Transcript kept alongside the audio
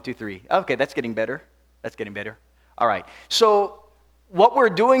2, 3. Okay, that's getting better. That's getting better. All right. So what we're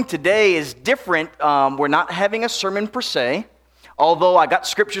doing today is different. We're not having a sermon per se, although I got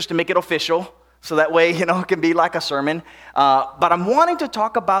scriptures to make it official, so that way, it can be like a sermon. But I'm wanting to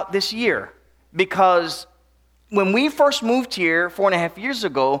talk about this year, because when we first moved here 4.5 years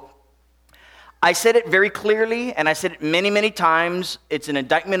ago, I said it very clearly, and I said it many, many times. It's an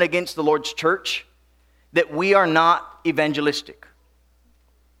indictment against the Lord's church that we are not evangelistic.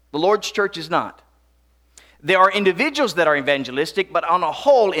 The Lord's church is not. There are individuals that are evangelistic, but on a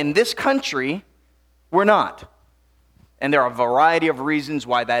whole, in this country, we're not. And there are a variety of reasons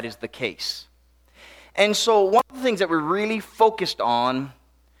why that is the case. And so one of the things that we're really focused on,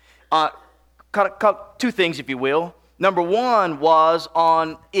 two things, if you will. Number one was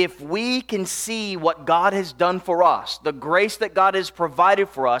on if we can see what God has done for us, the grace that God has provided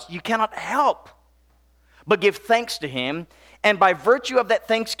for us, you cannot help but give thanks to Him. And by virtue of that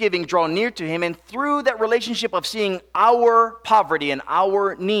thanksgiving, draw near to Him. And through that relationship of seeing our poverty and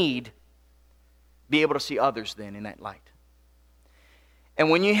our need, be able to see others then in that light. And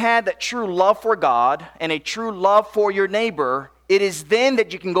when you have that true love for God and a true love for your neighbor, it is then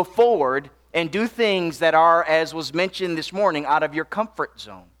that you can go forward and do things that are, as was mentioned this morning, out of your comfort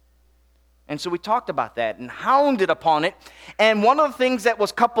zone. And so we talked about that and hounded upon it. And one of the things that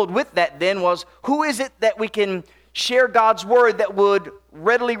was coupled with that then was, who is it that we can share God's word that would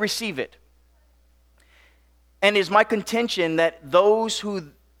readily receive it? And it's my contention that those who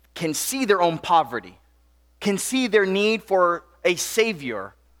can see their own poverty, can see their need for a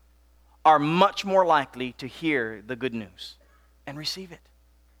Savior, are much more likely to hear the good news and receive it.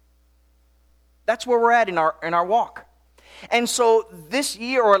 That's where we're at in our walk. And so this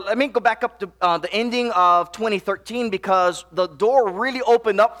year, or let me go back up to the ending of 2013, because the door really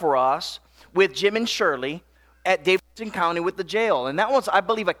opened up for us with Jim and Shirley at Davidson County with the jail. And that was, I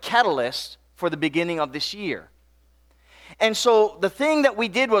believe, a catalyst for the beginning of this year. And so the thing that we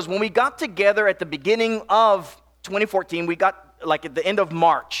did was, when we got together at the beginning of 2014, we got like at the end of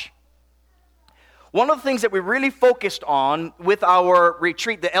March. One of the things that we really focused on with our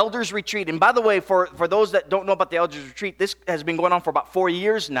retreat, the Elders Retreat, and by the way, for those that don't know about the Elders Retreat, this has been going on for about 4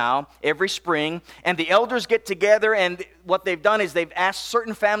 years now, every spring, and the elders get together, and what they've done is they've asked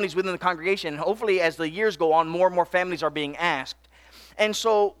certain families within the congregation, and hopefully as the years go on, more and more families are being asked. And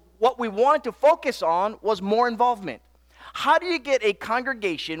so what we wanted to focus on was more involvement. How do you get a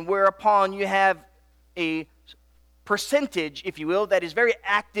congregation whereupon you have a percentage, if you will, that is very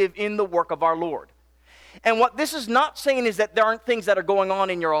active in the work of our Lord? And what this is not saying is that there aren't things that are going on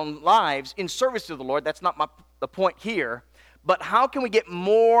in your own lives in service to the Lord. That's not the point here. But how can we get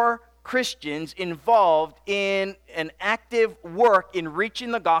more Christians involved in an active work in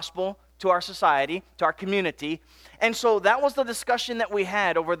reaching the gospel to our society, to our community? And so that was the discussion that we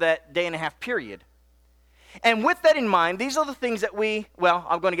had over that day and a half period. And with that in mind, these are the things that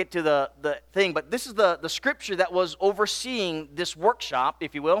I'm going to get to the thing, but this is the scripture that was overseeing this workshop,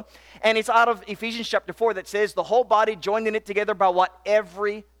 if you will. And it's out of Ephesians chapter 4 that says, the whole body joined in it together by what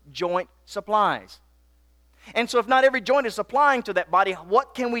every joint supplies. And so if not every joint is supplying to that body,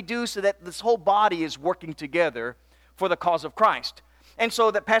 what can we do so that this whole body is working together for the cause of Christ? And so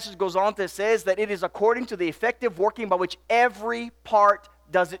that passage goes on to say that it is according to the effective working by which every part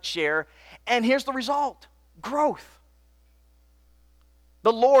does its share. And here's the result. Growth.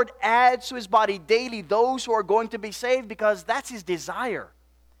 The Lord adds to His body daily those who are going to be saved, because that's His desire.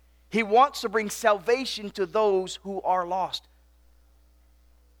 He wants to bring salvation to those who are lost.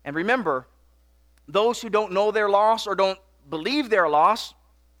 And remember, those who don't know they're lost or don't believe they're lost,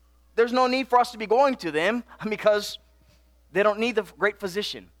 there's no need for us to be going to them, because they don't need the great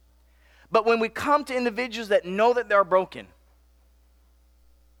physician. But when we come to individuals that know that they're broken,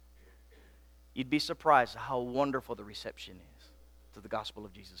 you'd be surprised how wonderful the reception is to the gospel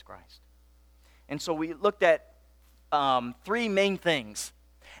of Jesus Christ. And so we looked at 3 main things.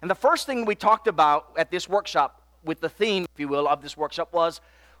 And the first thing we talked about at this workshop, with the theme, if you will, of this workshop, was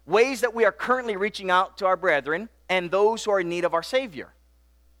ways that we are currently reaching out to our brethren and those who are in need of our Savior.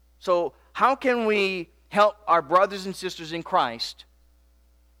 So how can we help our brothers and sisters in Christ,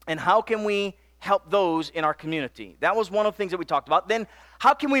 and how can we help those in our community? That was one of the things that we talked about. Then,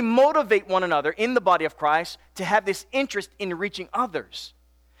 how can we motivate one another in the body of Christ to have this interest in reaching others?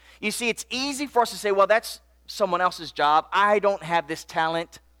 You see, it's easy for us to say, well, that's someone else's job. I don't have this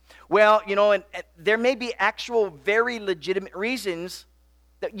talent. Well, and there may be actual very legitimate reasons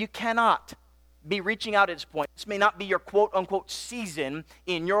that you cannot be reaching out at this point. This may not be your quote-unquote season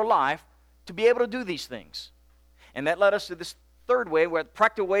in your life to be able to do these things. And that led us to this third way, where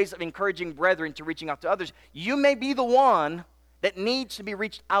practical ways of encouraging brethren to reaching out to others. You may be the one that needs to be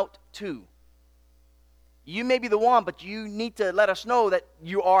reached out to. You may be the one, but you need to let us know that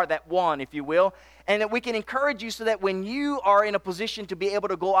you are that one, if you will, and that we can encourage you so that when you are in a position to be able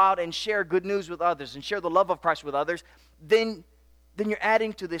to go out and share good news with others and share the love of Christ with others, then you're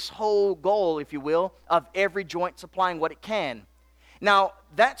adding to this whole goal, if you will, of every joint supplying what it can. Now,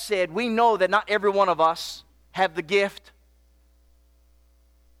 that said, we know that not every one of us have the gift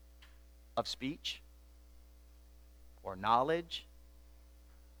of speech or knowledge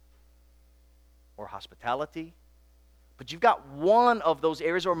or hospitality. But you've got one of those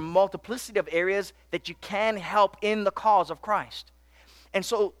areas or multiplicity of areas that you can help in the cause of Christ. And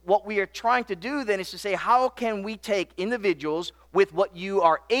so what we are trying to do then is to say, how can we take individuals with what you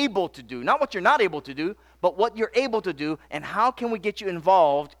are able to do, not what you're not able to do, but what you're able to do, and how can we get you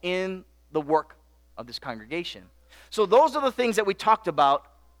involved in the work of this congregation? So those are the things that we talked about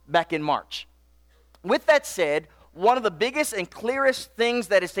back in March. With that said, one of the biggest and clearest things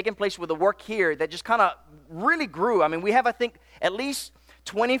that has taken place with the work here that just kind of really grew, I mean, we have, I think, at least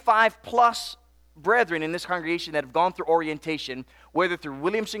 25 plus brethren in this congregation that have gone through orientation, whether through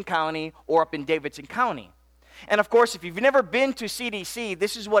Williamson County or up in Davidson County. And of course, if you've never been to CDC,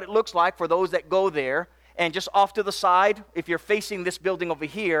 this is what it looks like for those that go there. And just off to the side, if you're facing this building over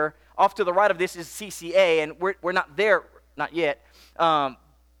here, off to the right of this is CCA, and we're not there, not yet.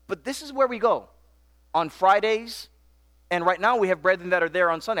 But this is where we go on Fridays. And right now we have brethren that are there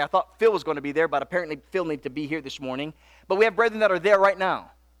on Sunday. I thought Phil was going to be there, but apparently Phil needed to be here this morning. But we have brethren that are there right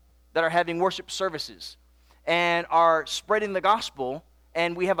now that are having worship services and are spreading the gospel.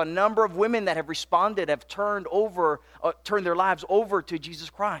 And we have a number of women that have responded, have turned their lives over to Jesus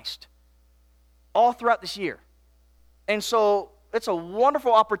Christ all throughout this year. And so it's a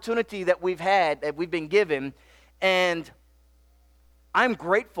wonderful opportunity that we've had, that we've been given. And I'm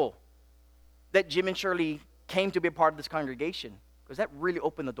grateful that Jim and Shirley came to be a part of this congregation, because that really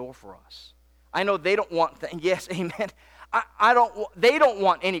opened the door for us. I know they don't want, yes, amen. They don't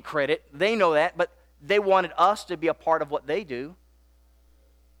want any credit. They know that, but they wanted us to be a part of what they do.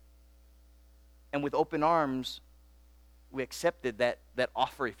 And with open arms, we accepted that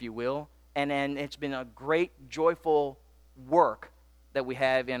offer, if you will. And it's been a great, joyful work that we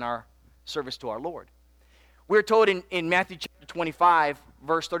have in our service to our Lord. We're told in Matthew chapter 25,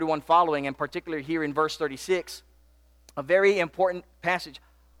 verse 31 following, and particularly here in verse 36, a very important passage.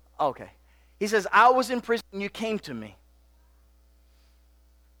 Okay. He says, I was in prison and you came to me.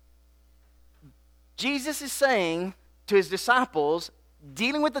 Jesus is saying to his disciples,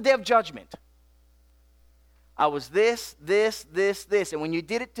 dealing with the day of judgment, I was this. And when you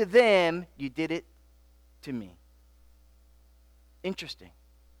did it to them, you did it to me. Interesting.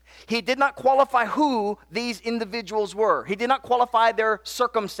 He did not qualify who these individuals were. He did not qualify their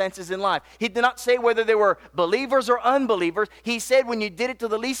circumstances in life. He did not say whether they were believers or unbelievers. He said, when you did it to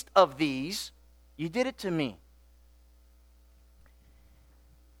the least of these, you did it to me.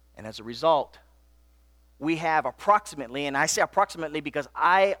 And as a result, we have approximately, and I say approximately because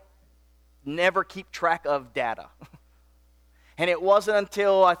I never keep track of data. And it wasn't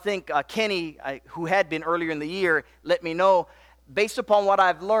until I think Kenny, who had been earlier in the year, let me know, based upon what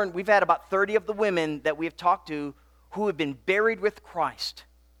I've learned, we've had about 30 of the women that we have talked to who have been buried with Christ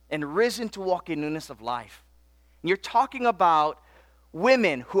and risen to walk in newness of life. And you're talking about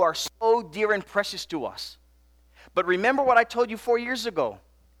women who are so dear and precious to us. But remember what I told you 4 years ago.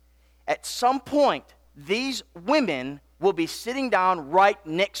 At some point, these women will be sitting down right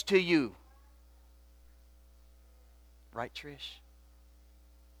next to you. Right, Trish?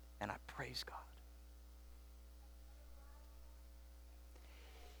 And I praise God.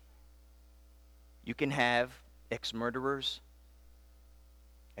 You can have ex-murderers,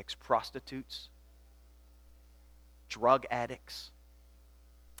 ex-prostitutes, drug addicts,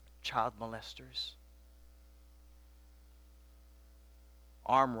 child molesters,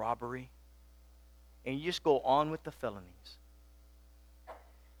 armed robbery, and you just go on with the felonies.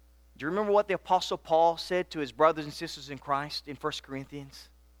 Do you remember what the Apostle Paul said to his brothers and sisters in Christ in 1 Corinthians?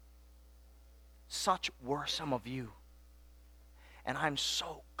 Such were some of you. And I'm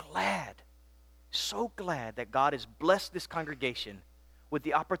so glad that God has blessed this congregation with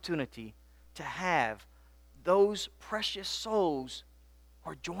the opportunity to have those precious souls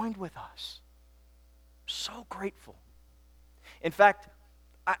who are joined with us. So grateful. In fact,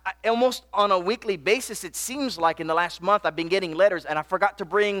 I almost on a weekly basis, it seems like in the last month, I've been getting letters, and I forgot to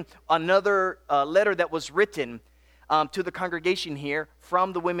bring another letter that was written to the congregation here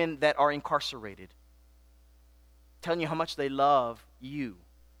from the women that are incarcerated, telling you how much they love you,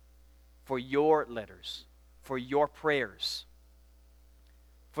 for your letters, for your prayers,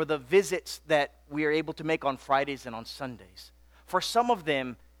 for the visits that we are able to make on Fridays and on Sundays, for some of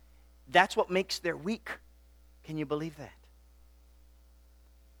them, that's what makes their week. Can you believe that?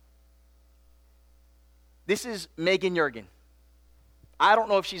 This is Megan Jurgen. I don't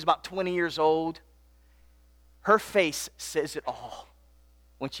know if she's about 20 years old. Her face says it all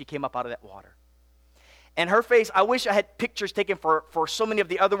when she came up out of that water. And her face, I wish I had pictures taken for so many of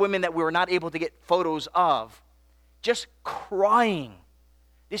the other women that we were not able to get photos of. Just crying.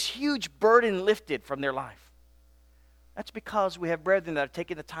 This huge burden lifted from their life. That's because we have brethren that are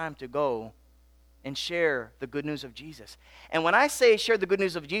taking the time to go and share the good news of Jesus. And when I say share the good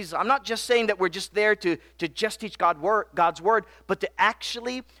news of Jesus, I'm not just saying that we're just there to just teach God's word, but to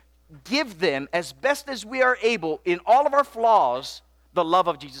actually give them, as best as we are able, in all of our flaws, the love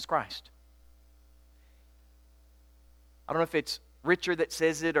of Jesus Christ. I don't know if it's Richard that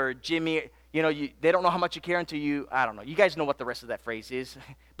says it or Jimmy. They don't know how much you care until you, I don't know. You guys know what the rest of that phrase is.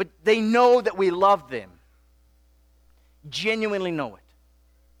 But they know that we love them. Genuinely know it.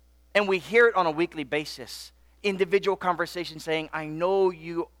 And we hear it on a weekly basis. Individual conversations saying, I know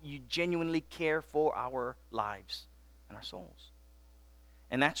you genuinely care for our lives and our souls.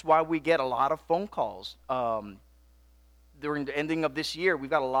 And that's why we get a lot of phone calls. During the ending of this year, we've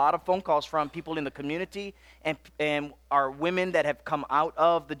got a lot of phone calls from people in the community and our women that have come out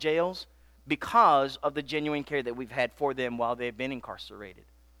of the jails because of the genuine care that we've had for them while they've been incarcerated.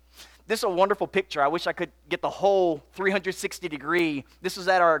 This is a wonderful picture. I wish I could get the whole 360 degree. This was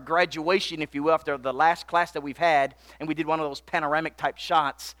at our graduation, if you will, after the last class that we've had, and we did one of those panoramic type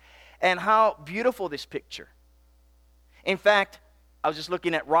shots. And how beautiful this picture. In fact, I was just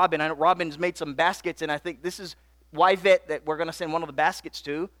looking at Robin. I know Robin's made some baskets, and I think this is Yvette that we're going to send one of the baskets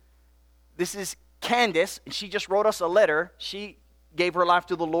to. This is Candace, and she just wrote us a letter. She gave her life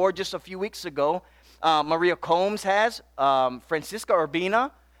to the Lord just a few weeks ago. Maria Combs has, Francisca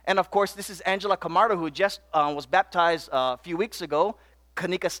Urbina, and of course this is Angela Camardo, who just was baptized a few weeks ago.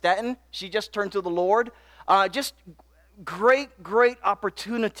 Kanika Staten, she just turned to the Lord. Just great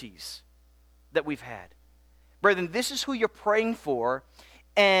opportunities that we've had. Brethren, this is who you're praying for,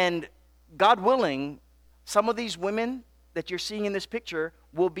 and God willing, some of these women that you're seeing in this picture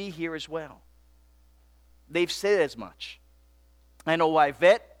will be here as well. They've said as much. I know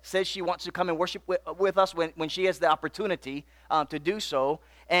Yvette says she wants to come and worship with us when she has the opportunity to do so.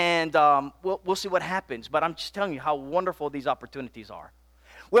 And we'll see what happens. But I'm just telling you how wonderful these opportunities are.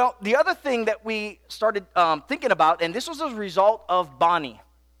 Well, the other thing that we started thinking about, and this was a result of Bonnie.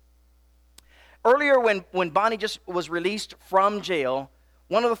 Earlier when Bonnie just was released from jail,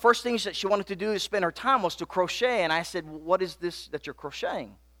 one of the first things that she wanted to do to spend her time was to crochet. And I said, what is this that you're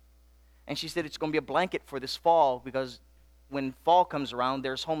crocheting? And she said, it's going to be a blanket for this fall, because when fall comes around,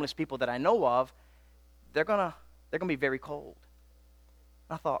 there's homeless people that I know of. They're going to be very cold.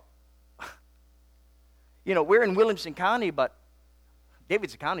 I thought, we're in Williamson County, but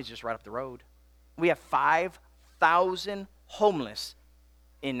Davidson County is just right up the road. We have 5,000 homeless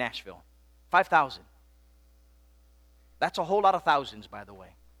in Nashville. 5,000. That's a whole lot of thousands, by the way.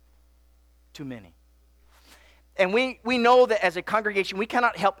 Too many. And we know that as a congregation, we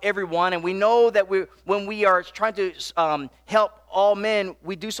cannot help everyone. And we know that when we are trying to help all men,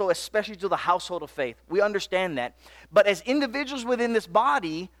 we do so especially to the household of faith. We understand that. But as individuals within this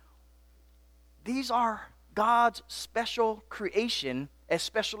body, these are God's special creation, as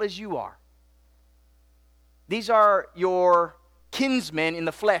special as you are. These are your kinsmen in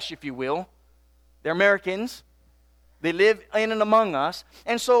the flesh, if you will. They're Americans. They live in and among us.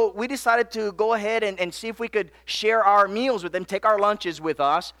 And so we decided to go ahead and see if we could share our meals with them, take our lunches with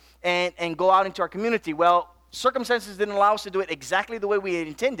us, and go out into our community. Well, circumstances didn't allow us to do it exactly the way we had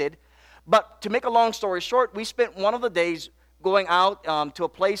intended. But to make a long story short, we spent one of the days going out to a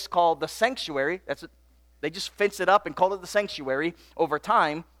place called The Sanctuary. They just fenced it up and called it The Sanctuary over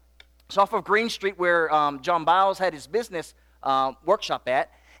time. It's off of Green Street where John Biles had his business workshop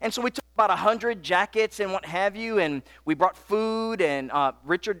at. And so we took about 100 jackets and what have you, and we brought food, and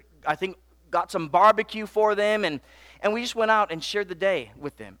Richard, I think, got some barbecue for them, and we just went out and shared the day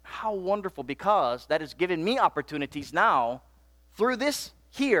with them. How wonderful, because that has given me opportunities now, through this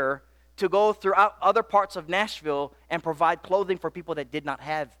here, to go throughout other parts of Nashville and provide clothing for people that did not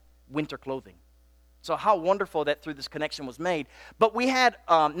have winter clothing. So how wonderful that through this connection was made. But we had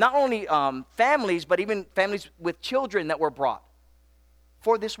not only families, but even families with children that were brought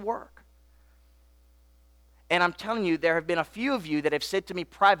for this work. And I'm telling you, there have been a few of you that have said to me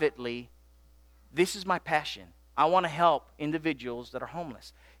privately, this is my passion. I want to help individuals that are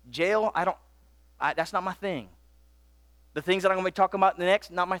homeless. Jail, that's not my thing. The things that I'm going to be talking about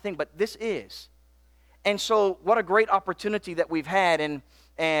next, not my thing, but this is. And so what a great opportunity that we've had,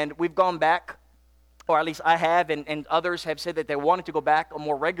 and we've gone back or at least I have, and others have said that they wanted to go back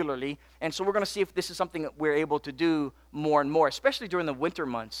more regularly. And so we're going to see if this is something that we're able to do more and more, especially during the winter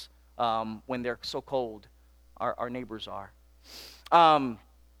months when they're so cold, our neighbors are.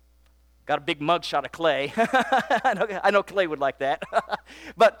 Got a big mug shot of Clay. I know Clay would like that.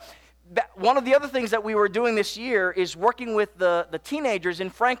 But one of the other things that we were doing this year is working with the teenagers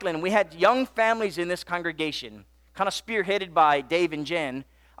in Franklin. We had young families in this congregation, kind of spearheaded by Dave and Jen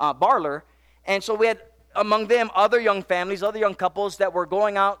Barler. And so we had among them other young families, other young couples that were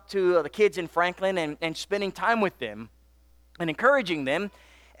going out to the kids in Franklin and spending time with them and encouraging them.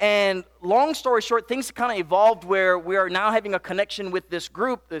 And long story short, things kind of evolved where we are now having a connection with this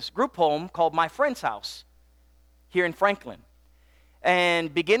group home called My Friend's House here in Franklin.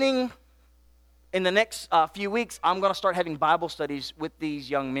 And beginning in the next few weeks, I'm going to start having Bible studies with these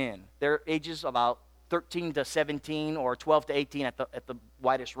young men. Their ages about 13 to 17 or 12 to 18 at the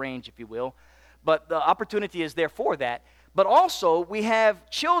widest range, if you will. But the opportunity is there for that. But also, we have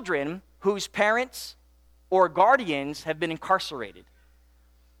children whose parents or guardians have been incarcerated.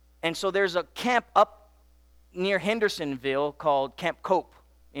 And so there's a camp up near Hendersonville called Camp Cope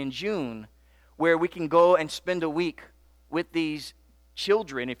in June, where we can go and spend a week with these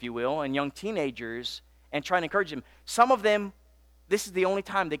children, if you will, and young teenagers, and try and encourage them. Some of them, this is the only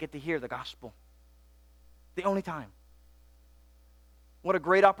time they get to hear the gospel. The only time. What a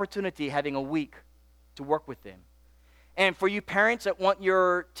great opportunity having a week to work with them. And for you parents that want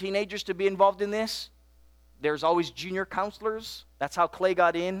your teenagers to be involved in this, there's always junior counselors. That's how Clay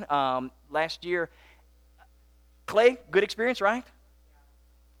got in last year. Clay, good experience, right?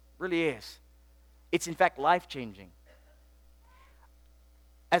 Really is. It's in fact life-changing.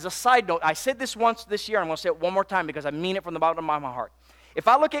 As a side note, I said this once this year, I'm going to say it one more time because I mean it from the bottom of my heart. If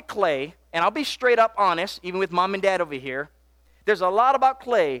I look at Clay, and I'll be straight up honest, even with mom and dad over here, there's a lot about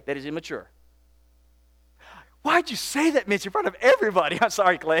Clay that is immature. Why'd you say that, Mitch, in front of everybody? I'm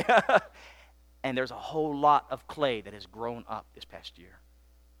sorry, Clay. And there's a whole lot of Clay that has grown up this past year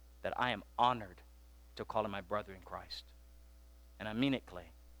that I am honored to call him my brother in Christ. And I mean it, Clay.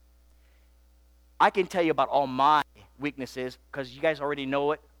 I can tell you about all my weaknesses because you guys already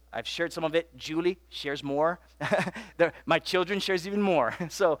know it. I've shared some of it. Julie shares more. My children shares even more.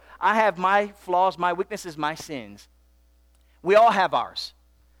 So I have my flaws, my weaknesses, my sins. We all have ours.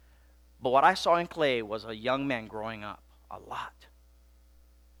 But what I saw in Clay was a young man growing up a lot.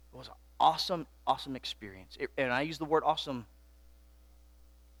 It was an awesome experience. And I use the word awesome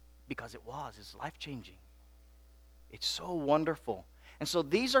because it's life-changing. It's so wonderful. And so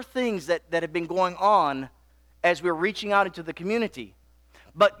these are things that have been going on as we're reaching out into the community.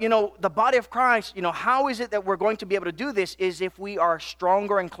 But, the body of Christ, how is it that we're going to be able to do this is if we are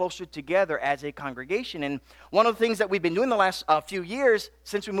stronger and closer together as a congregation. And one of the things that we've been doing the last few years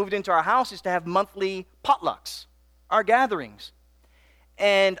since we moved into our house is to have monthly potlucks, our gatherings.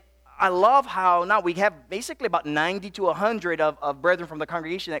 And I love how now we have basically about 90 to 100 of brethren from the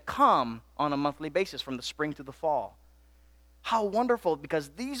congregation that come on a monthly basis from the spring to the fall. How wonderful, because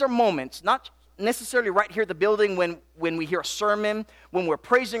these are moments, not necessarily right here at the building when we hear a sermon, when we're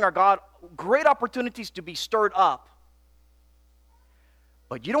praising our God, great opportunities to be stirred up.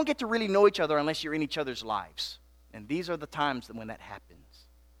 But you don't get to really know each other unless you're in each other's lives. And these are the times when that happens.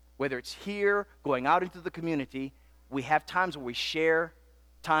 Whether it's here, going out into the community, we have times where we share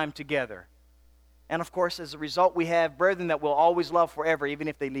time together. And of course, as a result, we have brethren that we'll always love forever, even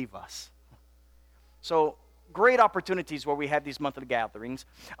if they leave us. So, great opportunities where we have these monthly gatherings.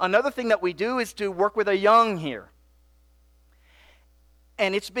 Another thing that we do is to work with the young here.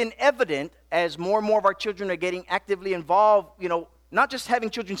 And it's been evident as more and more of our children are getting actively involved, not just having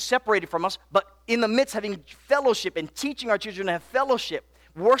children separated from us, but in the midst having fellowship and teaching our children to have fellowship,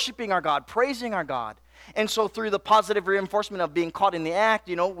 worshiping our God, praising our God. And so through the positive reinforcement of being caught in the act,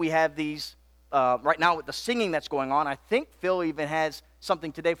 we have these, right now with the singing that's going on. I think Phil even has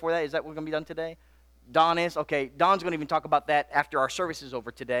something today for that. Is that what's going to be done today? Don is? Okay, Don's going to even talk about that after our service is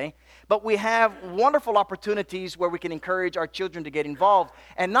over today. But we have wonderful opportunities where we can encourage our children to get involved.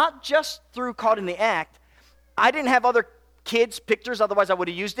 And not just through Caught in the Act. I didn't have other kids' pictures, otherwise I would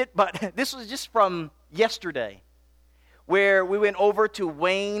have used it. But this was just from yesterday, where we went over to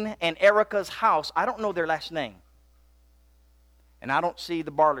Wayne and Erica's house. I don't know their last name. And I don't see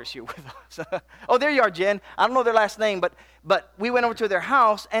the Barlers here with us. Oh, there you are, Jen. I don't know their last name, but we went over to their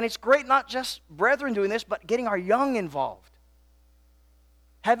house, and it's great not just brethren doing this, but getting our young involved.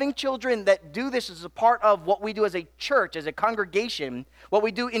 Having children that do this is a part of what we do as a church, as a congregation, what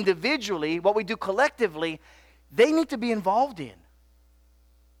we do individually, what we do collectively, they need to be involved in.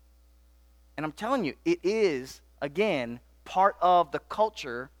 And I'm telling you, it is, again, part of the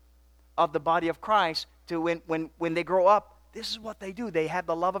culture of the body of Christ to when they grow up, this is what they do. They have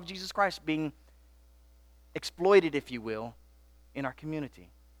the love of Jesus Christ being exploited, if you will, in our community.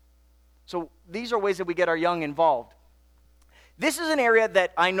 So these are ways that we get our young involved. This is an area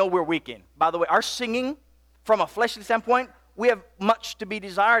that I know we're weak in. By the way, our singing, from a fleshly standpoint, we have much to be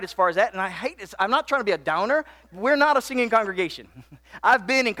desired as far as that. And I hate this. I'm not trying to be a downer. We're not a singing congregation. I've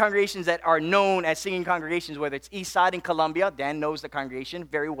been in congregations that are known as singing congregations, whether it's Eastside in Columbia. Dan knows the congregation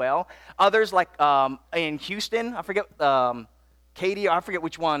very well. Others like in Houston, I forget, Katie, I forget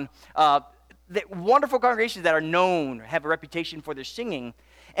which one. The wonderful congregations that are known, have a reputation for their singing.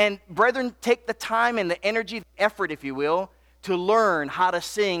 And brethren, take the time and the energy, the effort, if you will, to learn how to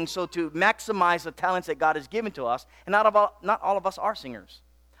sing, so to maximize the talents that God has given to us. And not all of us are singers.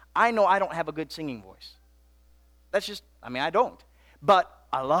 I know I don't have a good singing voice. I don't. But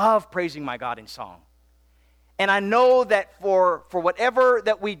I love praising my God in song. And I know that for whatever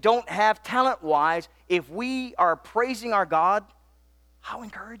that we don't have talent-wise, if we are praising our God, how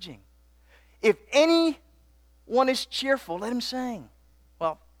encouraging. If anyone is cheerful, let him sing.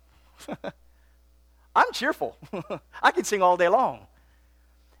 Well, I'm cheerful. I can sing all day long.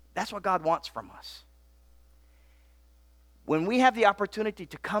 That's what God wants from us. When we have the opportunity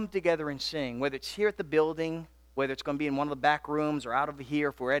to come together and sing, whether it's here at the building, whether it's going to be in one of the back rooms or out of here,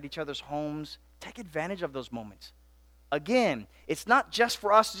 if we're at each other's homes, take advantage of those moments. Again, it's not just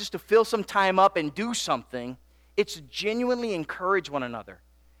for us just to fill some time up and do something. It's to genuinely encourage one another.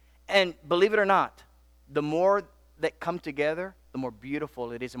 And believe it or not, the more that come together, the more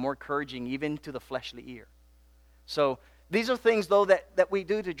beautiful it is and more encouraging even to the fleshly ear. So these are things, though, that we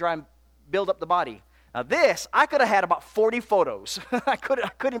do to try and build up the body. Now this, I could have had about 40 photos. I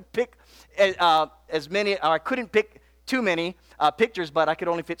couldn't pick as many, or I couldn't pick too many pictures, but I could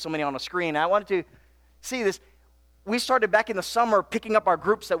only fit so many on a screen. I wanted to see this. We started back in the summer picking up our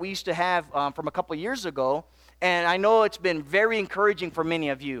groups that we used to have from a couple of years ago, and I know it's been very encouraging for many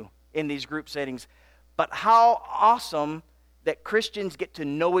of you in these group settings. But how awesome that Christians get to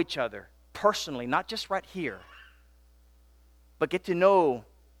know each other personally, not just right here, but get to know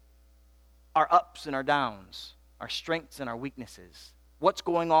our ups and our downs, our strengths and our weaknesses, what's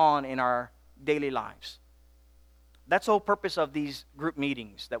going on in our daily lives. That's the whole purpose of these group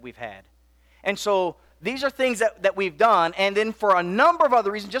meetings that we've had. And so these are things that we've done, and then for a number of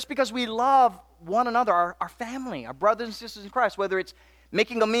other reasons, just because we love one another, our family, our brothers and sisters in Christ, whether it's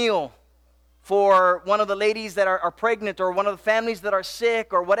making a meal for one of the ladies that are pregnant, or one of the families that are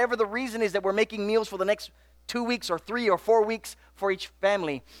sick, or whatever the reason is that we're making meals for the next 2 weeks or 3 or 4 weeks for each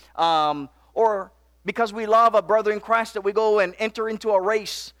family. Or because we love a brother in Christ, that we go and enter into a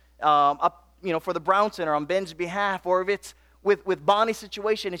race for the Brown Center on Ben's behalf. Or if it's with Bonnie's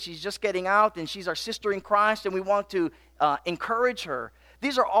situation and she's just getting out and she's our sister in Christ and we want to encourage her.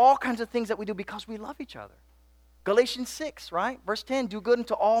 These are all kinds of things that we do because we love each other. Galatians 6, right? Verse 10, do good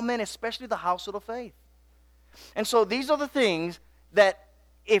unto all men, especially the household of faith. And so these are the things that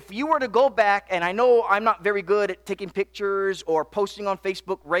if you were to go back, and I know I'm not very good at taking pictures or posting on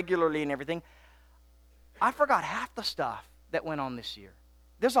Facebook regularly and everything, I forgot half the stuff that went on this year.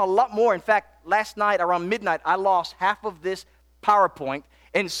 There's a lot more. In fact, last night around midnight, I lost half of this PowerPoint,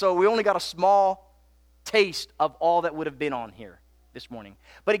 and so we only got a small taste of all that would have been on here this morning.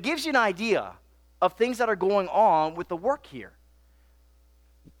 But it gives you an idea of things that are going on with the work here.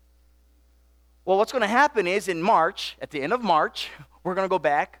 Well, what's going to happen is in March, at the end of March, we're going to go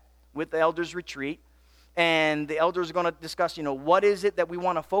back with the elders' retreat, and the elders are going to discuss, what is it that we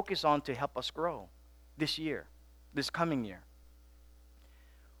want to focus on to help us grow this year, this coming year.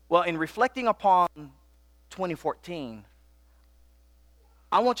 Well, in reflecting upon 2014,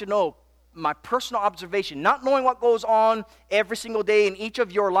 I want you to know my personal observation, not knowing what goes on every single day in each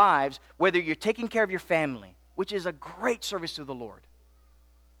of your lives, whether you're taking care of your family, which is a great service to the Lord.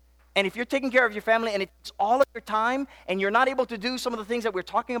 And if you're taking care of your family and it's all of your time and you're not able to do some of the things that we're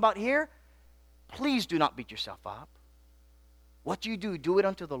talking about here, please do not beat yourself up. What you do it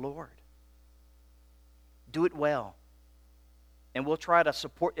unto the Lord. Do it well. And we'll try to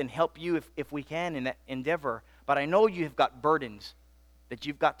support and help you if we can in that endeavor. But I know you have got burdens that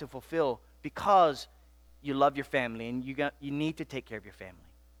you've got to fulfill because you love your family and you need to take care of your family.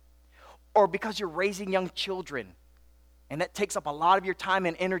 Or because you're raising young children and that takes up a lot of your time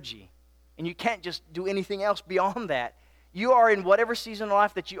and energy and you can't just do anything else beyond that. You are in whatever season of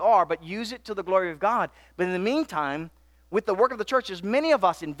life that you are, but use it to the glory of God. But in the meantime, with the work of the church, there's many of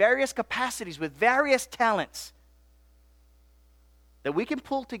us in various capacities with various talents that we can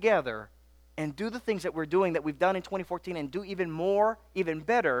pull together and do the things that we're doing that we've done in 2014 and do even more, even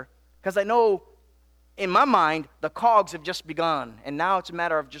better, because I know in my mind, the cogs have just begun. And now it's a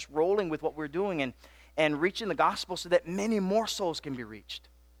matter of just rolling with what we're doing and reaching the gospel so that many more souls can be reached.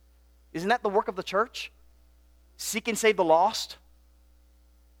 Isn't that the work of the church? Seek and save the lost?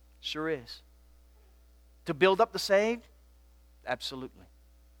 Sure is. To build up the saved? Absolutely.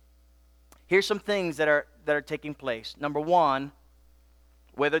 Here's some things that are taking place. Number one,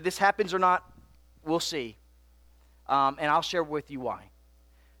 whether this happens or not, we'll see. And I'll share with you why.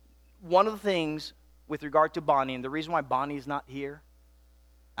 One of the things with regard to Bonnie, and the reason why Bonnie is not here,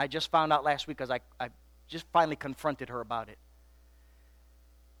 I just found out last week because I just finally confronted her about it.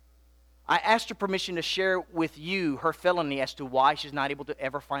 I asked her permission to share with you her felony as to why she's not able to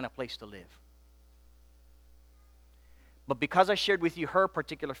ever find a place to live. But because I shared with you her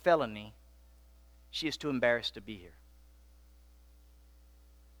particular felony, she is too embarrassed to be here.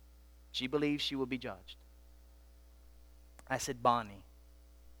 She believes she will be judged. I said, Bonnie,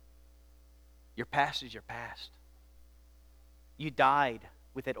 your past is your past. You died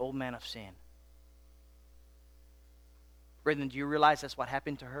with that old man of sin. Brethren, do you realize that's what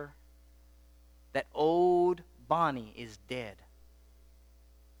happened to her? That old Bonnie is dead.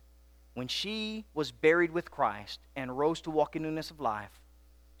 When she was buried with Christ and rose to walk in newness of life,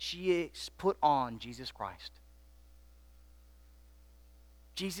 she is put on Jesus Christ.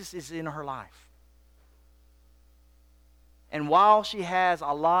 Jesus is in her life. And while she has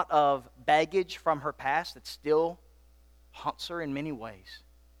a lot of baggage from her past that still haunts her in many ways,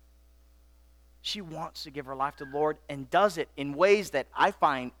 she wants to give her life to the Lord and does it in ways that I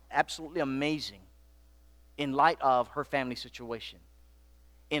find absolutely amazing in light of her family situation,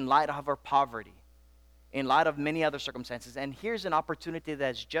 in light of her poverty, in light of many other circumstances. And here's an opportunity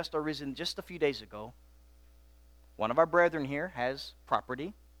that's just arisen just a few days ago. One of our brethren here has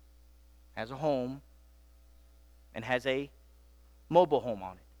property, has a home, and has a mobile home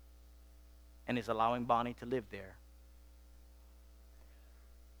on it, and is allowing Bonnie to live there.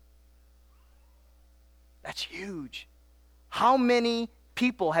 That's huge. How many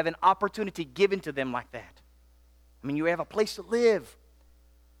people have an opportunity given to them like that? I mean, you have a place to live.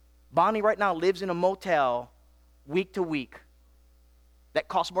 Bonnie right now lives in a motel week to week that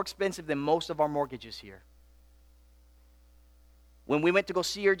costs more expensive than most of our mortgages here. When we went to go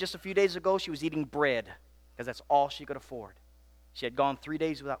see her just a few days ago, she was eating bread because that's all she could afford. She had gone 3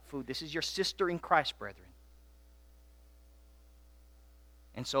 days without food. This is your sister in Christ, brethren.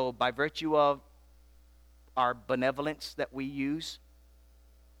 And so by virtue of our benevolence that we use,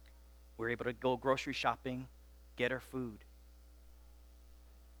 we're able to go grocery shopping, get her food,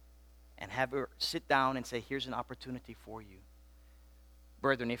 and have her sit down and say, here's an opportunity for you.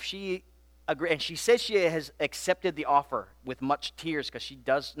 Brethren, if she agree, and she says she has accepted the offer with much tears because she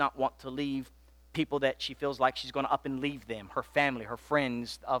does not want to leave people that she feels like she's going to up and leave them, her family, her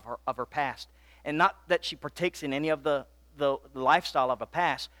friends of her past. And not that she partakes in any of the lifestyle of a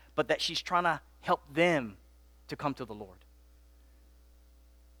past, but that she's trying to help them to come to the Lord.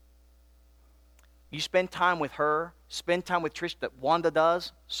 You spend time with her, spend time with Trish that Wanda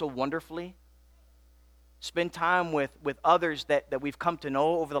does so wonderfully. Spend time with others that we've come to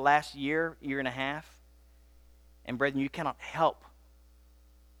know over the last year and a half. And brethren, you cannot help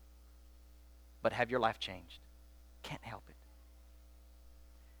but have your life changed. Can't help it.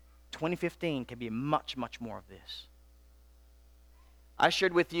 2015 can be much, much more of this. I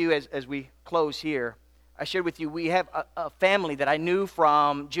shared with you as we close here, I shared with you we have a family that I knew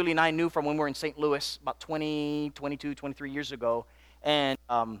from, Julie and I knew from when we were in St. Louis about 22, 23 years ago. And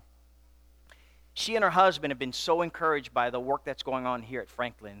she and her husband have been so encouraged by the work that's going on here at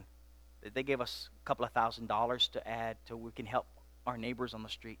Franklin that they gave us a couple of $1,000s to add so we can help our neighbors on the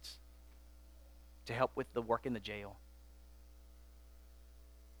streets, to help with the work in the jail.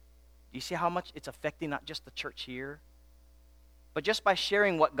 Do you see how much it's affecting not just the church here, but just by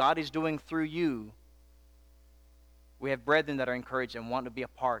sharing what God is doing through you, we have brethren that are encouraged and want to be a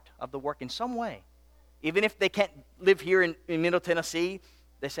part of the work in some way. Even if they can't live here in Middle Tennessee,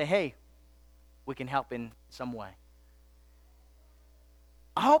 they say, hey, we can help in some way.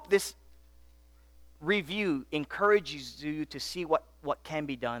 I hope this review encourages you to see what can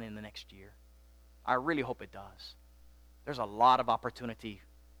be done in the next year. I really hope it does. There's a lot of opportunity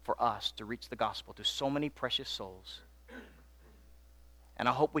for us to reach the gospel to so many precious souls. And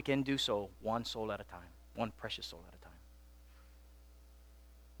I hope we can do so one soul at a time, one precious soul at a time.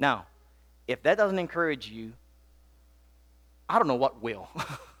 Now, if that doesn't encourage you, I don't know what will.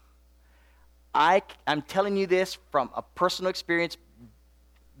 I'm telling you this from a personal experience,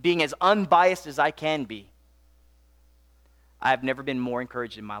 being as unbiased as I can be. I have never been more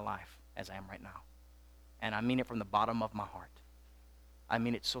encouraged in my life as I am right now. And I mean it from the bottom of my heart. I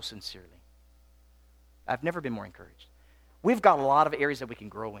mean it so sincerely. I've never been more encouraged. We've got a lot of areas that we can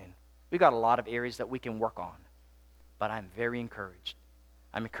grow in. We've got a lot of areas that we can work on. But I'm very encouraged.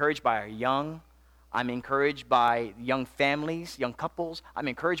 I'm encouraged by our young. I'm encouraged by young families, young couples. I'm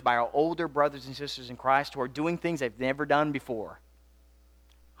encouraged by our older brothers and sisters in Christ who are doing things they've never done before.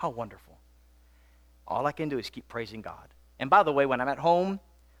 How wonderful. All I can do is keep praising God. And by the way, when I'm at home,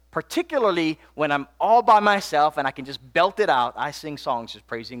 particularly when I'm all by myself and I can just belt it out, I sing songs just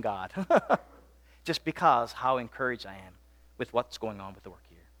praising God. Just because how encouraged I am with what's going on with the work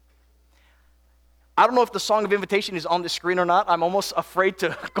here. I don't know if the song of invitation is on the screen or not. I'm almost afraid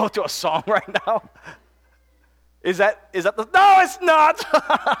to go to a song right now. Is that the... No, it's not!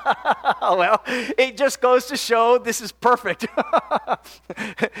 Well, it just goes to show this is perfect.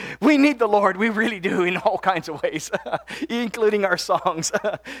 We need the Lord. We really do in all kinds of ways, including our songs.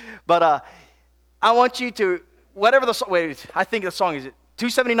 But I want you to, whatever the song... Wait, I think the song is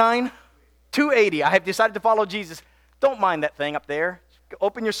 279? 280. I have decided to follow Jesus. Don't mind that thing up there.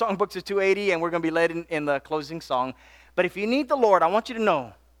 Open your songbooks to 280, and we're going to be led in the closing song. But if you need the Lord, I want you to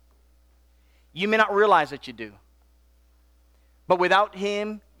know, you may not realize that you do. But without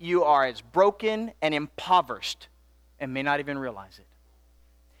Him, you are as broken and impoverished and may not even realize it.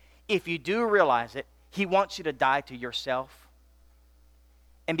 If you do realize it, He wants you to die to yourself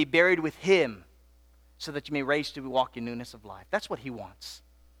and be buried with Him so that you may raise to walk in newness of life. That's what He wants.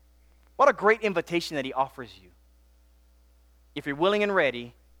 What a great invitation that He offers you. If you're willing and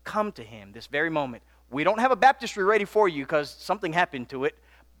ready, come to Him this very moment. We don't have a baptistry ready for you because something happened to it.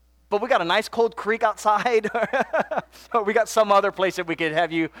 But we got a nice cold creek outside. Or we got some other place that we could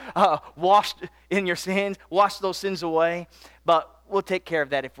have you washed in your sins, wash those sins away. But we'll take care of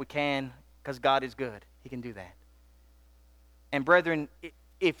that if we can, because God is good. He can do that. And brethren,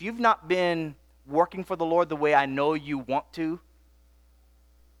 if you've not been working for the Lord the way I know you want to,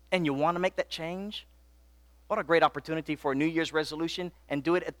 and you want to make that change, what a great opportunity for a New Year's resolution, and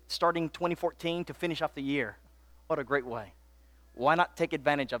do it starting 2014 to finish off the year. What a great way. Why not take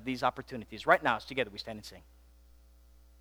advantage of these opportunities? Right now, as together we stand and sing.